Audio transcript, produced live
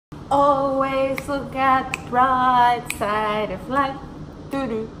Always look at the bright side of life.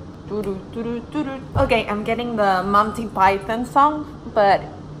 Doo-doo, doo-doo, doo-doo, doo-doo. Okay, I'm getting the Monty Python song, but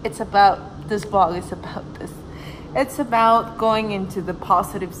it's about, this vlog is about this. It's about going into the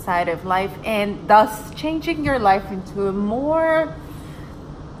positive side of life and thus changing your life into a more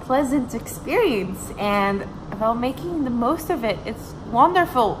pleasant experience and about making the most of it. It's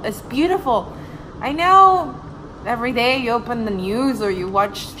wonderful. It's beautiful. I know every day you open the news or you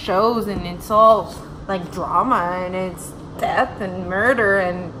watch shows and it's all like drama and it's death and murder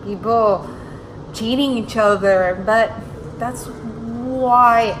and people cheating each other, but that's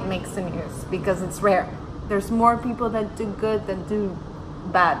why it makes the news, because it's rare. There's more people that do good than do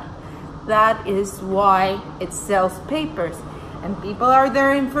bad. That is why it sells papers, and people are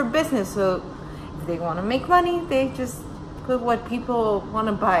there in for business, so if they want to make money, they just put what people want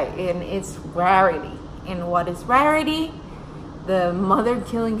to buy, and it's rarity. And what is rarity? The mother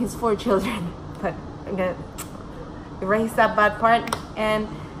killing his 4 children. But I'm gonna erase that bad part, and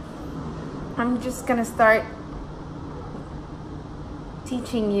I'm just gonna start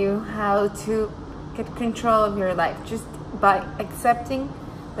teaching you how to get control of your life, just by accepting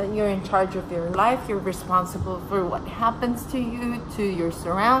that you're in charge of your life. You're responsible for what happens to you, to your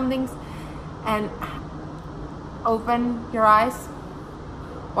surroundings, and open your eyes.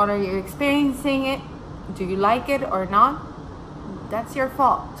 What are you experiencing it? Do you like it or not? That's your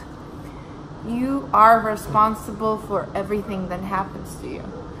fault. You are responsible for everything that happens to you.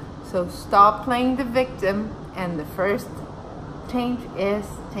 So stop playing the victim, and the first change is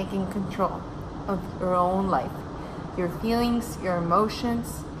taking control of your own life, your feelings, your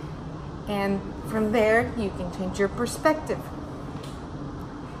emotions, and from there you can change your perspective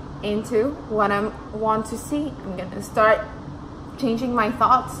into what I want to see. I'm gonna start changing my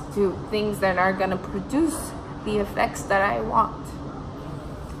thoughts to things that are gonna produce the effects that I want.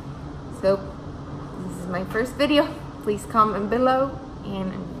 So this is my first video. Please comment below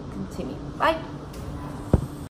and continue. Bye.